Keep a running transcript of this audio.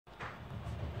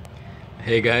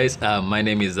Hey guys, my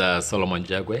name is Solomon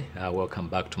Jagwe. Welcome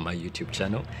back to my YouTube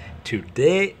channel.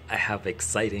 Today I have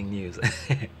exciting news.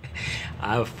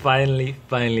 I've finally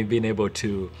been able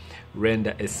to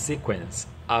render a sequence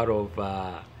out of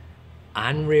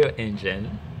Unreal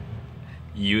Engine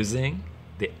using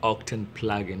the Octane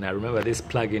plugin. Now remember, this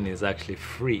plugin is actually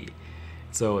free.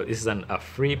 So this is a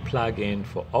free plugin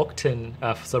for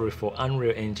for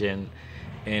Unreal Engine,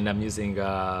 and I'm using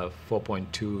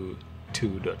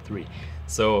 4.22.3.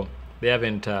 So they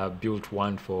haven't built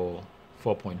one for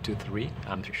 4.23.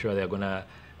 I'm sure they're gonna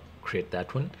create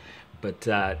that one. But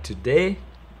today,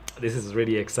 this is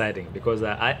really exciting because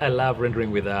I love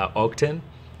rendering with Octane,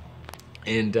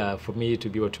 and for me to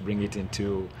be able to bring it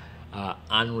into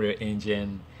Unreal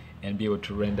Engine and be able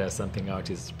to render something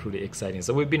out is pretty exciting.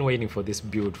 So we've been waiting for this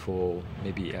build for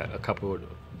maybe a couple of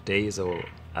days or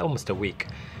almost a week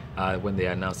when they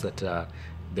announced that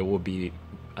they will be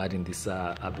adding this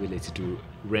ability to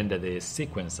render the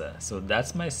sequencer. So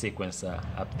that's my sequencer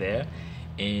up there,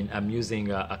 and I'm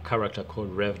using a character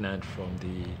called Revenant from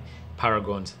the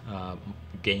Paragon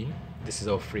game. This is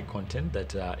all free content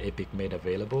that Epic made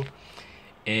available,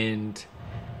 and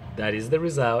that is the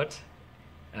result.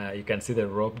 You can see the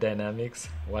rope dynamics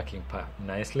working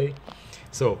nicely.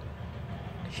 So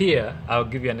here I'll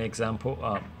give you an example.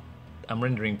 I'm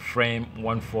rendering frame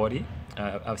 140.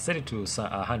 I've set it to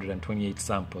 128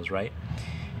 samples, right?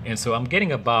 And so I'm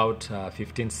getting about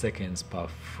 15 seconds per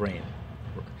frame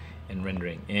in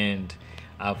rendering. And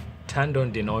I've turned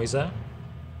on denoiser,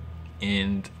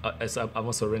 and I'm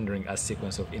also rendering a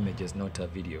sequence of images, not a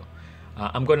video.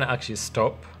 I'm going to actually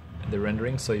stop the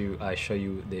rendering so I show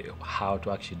you how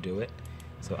to actually do it.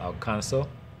 So I'll cancel.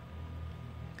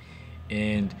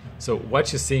 And so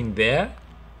what you're seeing there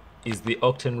is the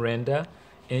OctaneRender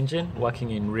engine working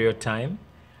in real time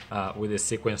with the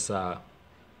sequencer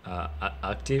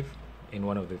active in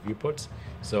one of the viewports.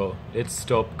 So let's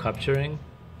stop capturing.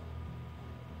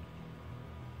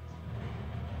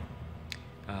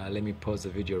 Let me pause the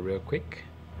video real quick.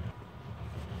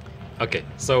 Okay,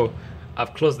 so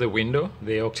I've closed the window,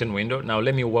 the Octane window. Now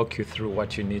let me walk you through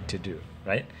what you need to do,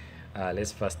 right?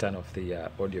 Let's first turn off the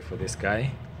audio for this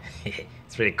guy.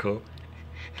 It's really cool.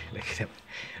 Look at him.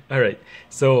 All right,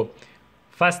 so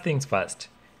first things first,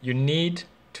 you need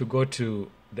to go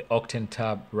to the Octane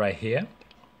tab right here,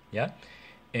 yeah?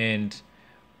 And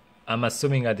I'm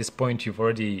assuming at this point you've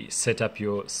already set up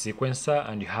your sequencer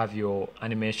and you have your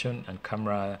animation and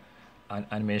camera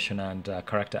animation and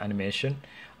character animation.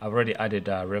 I've already added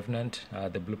Revenant,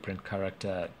 the blueprint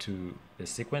character, to the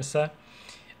sequencer.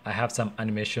 I have some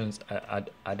animations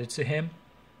added to him.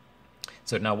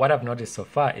 So now what I've noticed so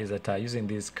far is that using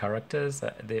these characters,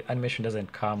 the animation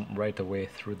doesn't come right away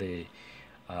through the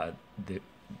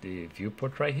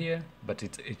viewport right here, but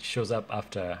it shows up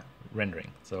after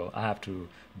rendering. So I have to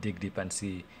dig deep and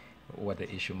see what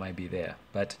the issue might be there.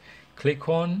 But click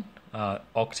on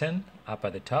Octane up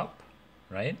at the top,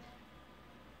 right?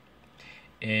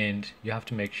 And you have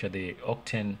to make sure the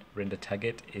Octane render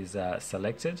target is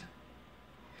selected,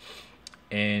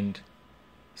 and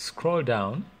scroll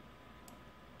down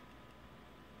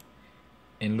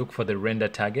and look for the render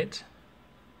target.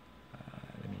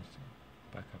 Let me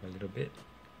back up a little bit.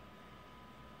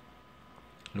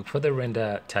 Look for the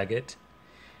render target,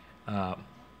 and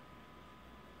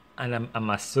I'm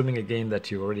assuming again that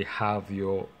you already have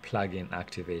your plugin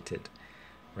activated,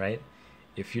 right?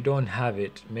 If you don't have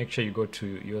it, make sure you go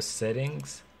to your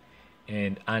settings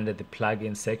and under the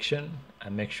plugin section,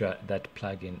 and make sure that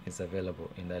plugin is available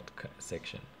in that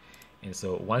section. And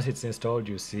so once it's installed,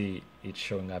 you see it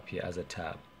showing up here as a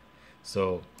tab.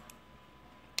 So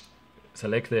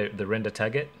select the render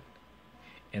target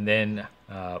and then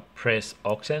press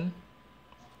Octane.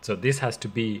 So this has to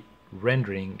be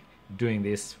rendering, doing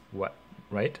this,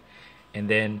 right? And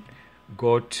then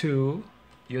go to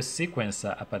your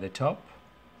sequencer up at the top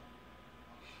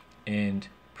and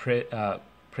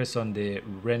press on the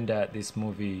render this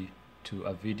movie to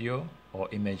a video or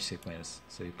image sequence.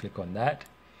 So you click on that,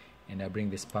 and I bring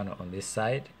this panel on this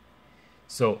side.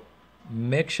 So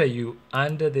make sure you,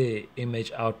 under the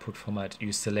image output format,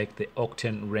 you select the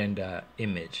OctaneRender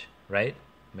image, right?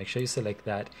 Make sure you select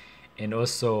that, and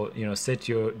also, you know, set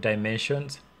your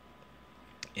dimensions,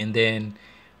 and then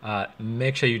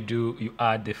make sure you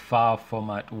add the file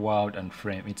format, world, and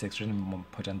frame. It's extremely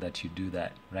important that you do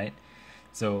that, right?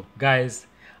 So guys,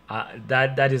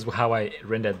 that is how I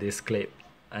rendered this clip.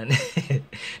 And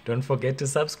don't forget to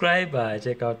subscribe.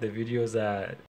 Check out the videos